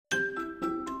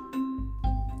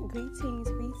Greetings,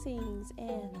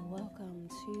 and welcome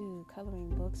to Coloring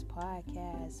Books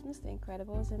Podcast. Mr.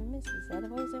 Incredibles and Mrs.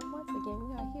 Edibles, and once again,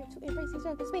 we are here to embrace each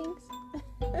other's things.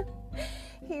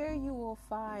 Here you will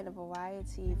find a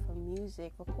variety from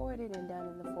music recorded and done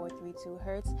in the 432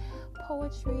 Hertz,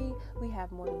 poetry, we have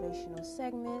motivational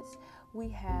segments, we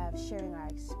have sharing our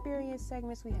experience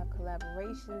segments, we have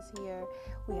collaborations here,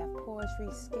 we have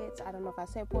poetry skits. I don't know if I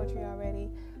said poetry already,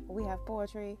 but we have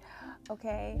poetry,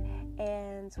 okay?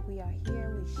 And we are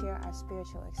here, we share our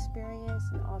spiritual experience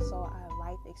and also our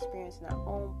life experience and our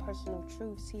own personal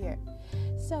truths here.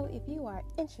 So if you are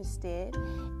interested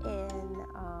in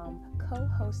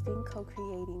co-hosting,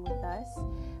 co-creating with us,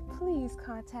 please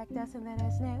contact us and let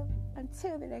us know.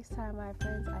 Until the next time, my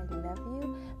friends, I love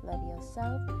you, love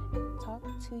yourself, talk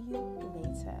to you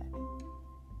later.